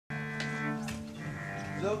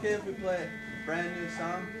Is it okay if we play a brand new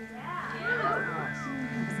song? Yeah.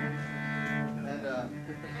 And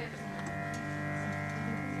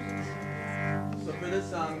so for this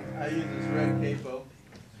song, I use this red capo,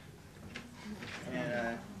 and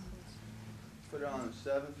I put it on the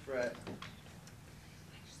 7th fret.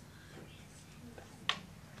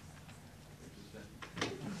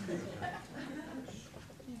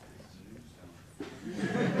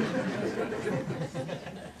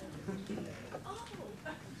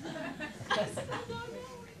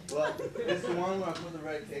 Well, it's the one where I put the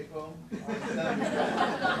red capo on the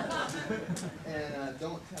 7th fret. And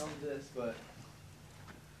don't tell them this, but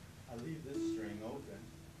I leave this string open.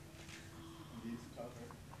 These cover.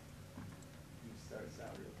 And it starts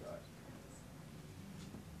out real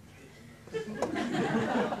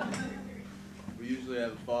dry. We usually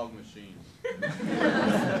have a fog machine.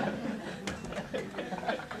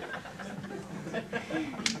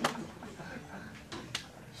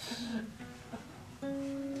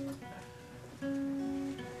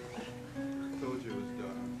 Told you it was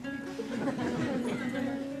done.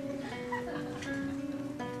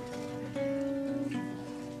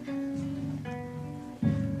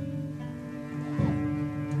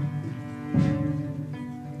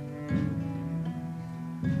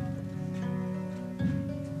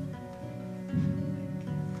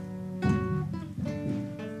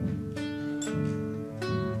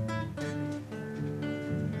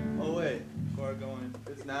 Oh wait, before I go in,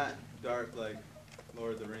 it's not dark like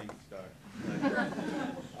Lord of the Rings dark. Like,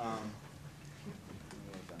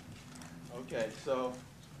 okay, so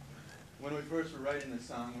when we first were writing this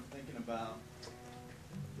song, we're thinking about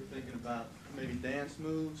maybe dance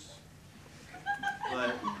moves.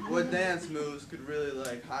 Like, what dance moves could really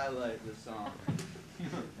like highlight this song?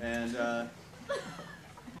 And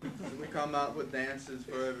we come up with dances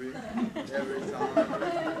for every song.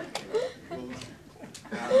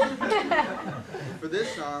 For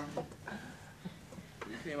this song,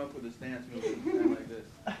 we came up with this dance move kind of like this.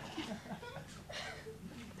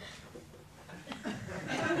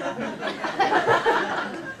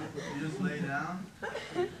 You just lay down.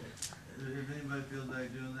 If anybody feels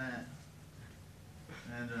like doing that,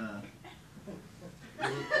 and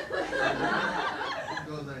it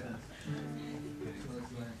goes like this. So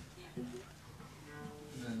it's like,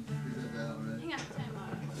 and then we did that already. Hang on, time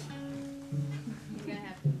out.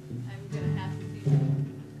 I'm gonna have to teach you.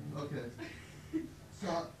 Okay. So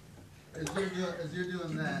as you're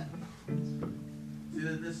doing that, see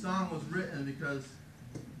that this song was written because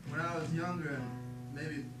when I was younger and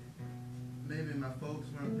maybe my folks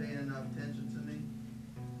weren't paying enough attention to me.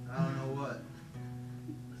 I don't know what.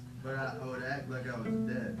 But I would act like I was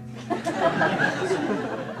dead. I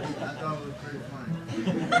thought it was pretty funny.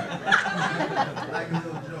 Like a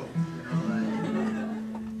little joke, you know, like,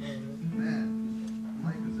 man,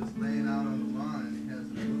 Mike was just laying out on the lawn and he has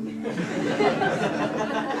to move.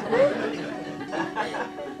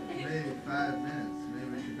 Maybe 5 minutes. Maybe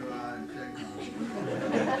we should go out and check on him.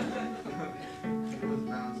 He was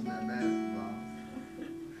bouncing that basketball.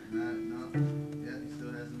 No, yeah, he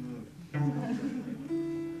still hasn't moved.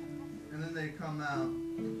 And then they come out,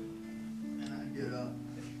 and I get up,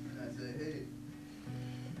 and I say, hey,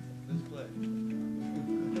 let's play.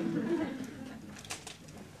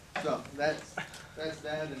 So that's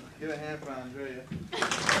that, and give a hand for Andrea.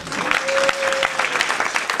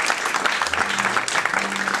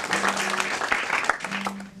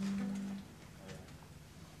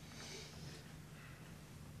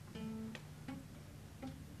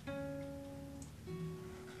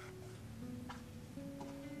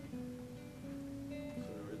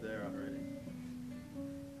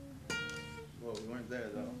 Well, we weren't there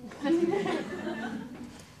though.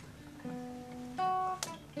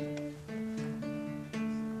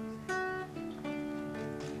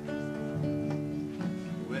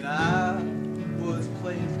 When I was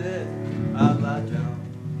playing dead, I'd lie down.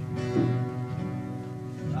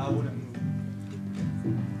 I wouldn't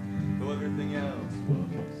move, though everything else was.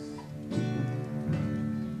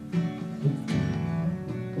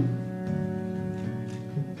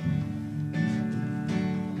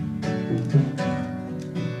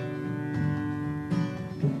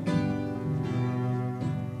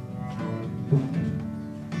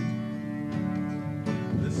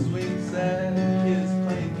 The swing set kids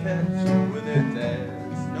playing catch with their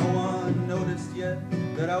dads. No one noticed yet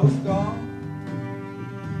that I was gone.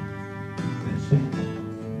 Then she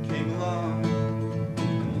came along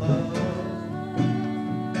in love.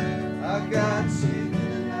 I got you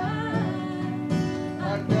tonight.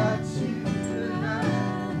 I got you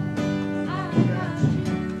tonight. I got you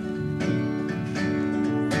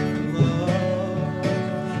in love.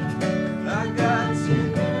 I got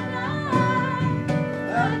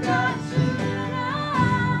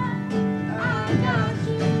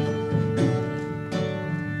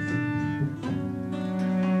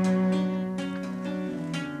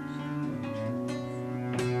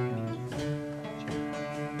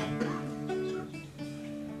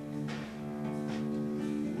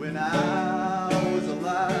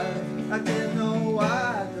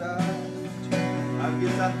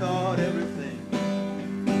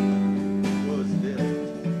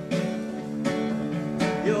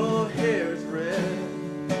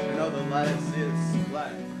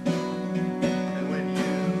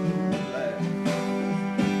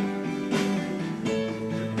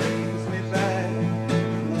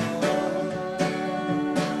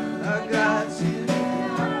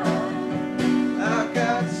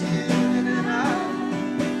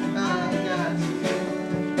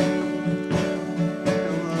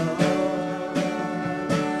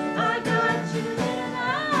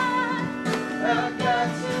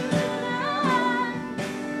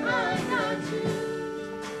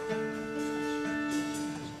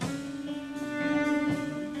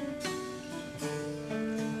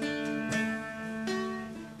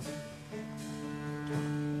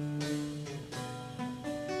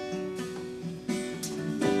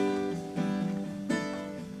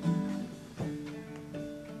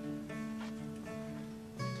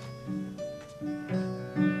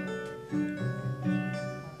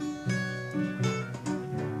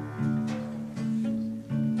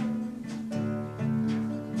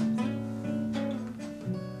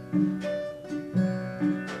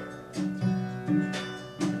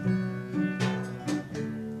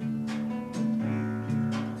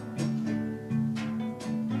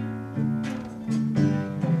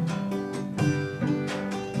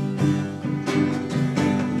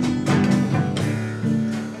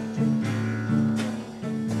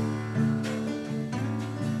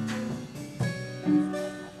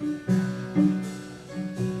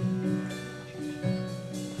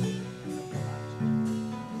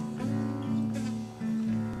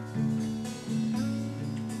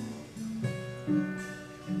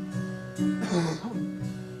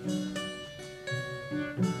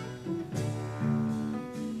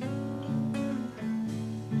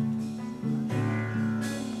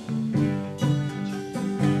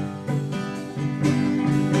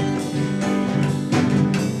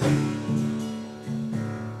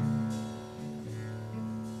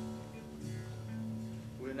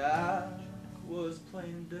When I was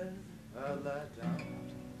playing dead, I lied down.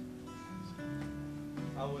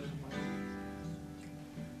 I wouldn't mind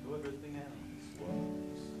who everything else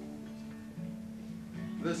was.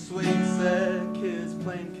 The sweet, sad kids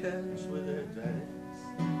playing catch with their daddies.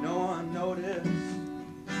 No one noticed.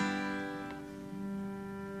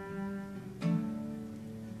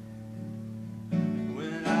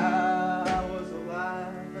 When I was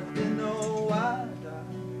alive, I didn't know why I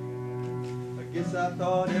died. I guess I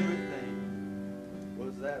thought everything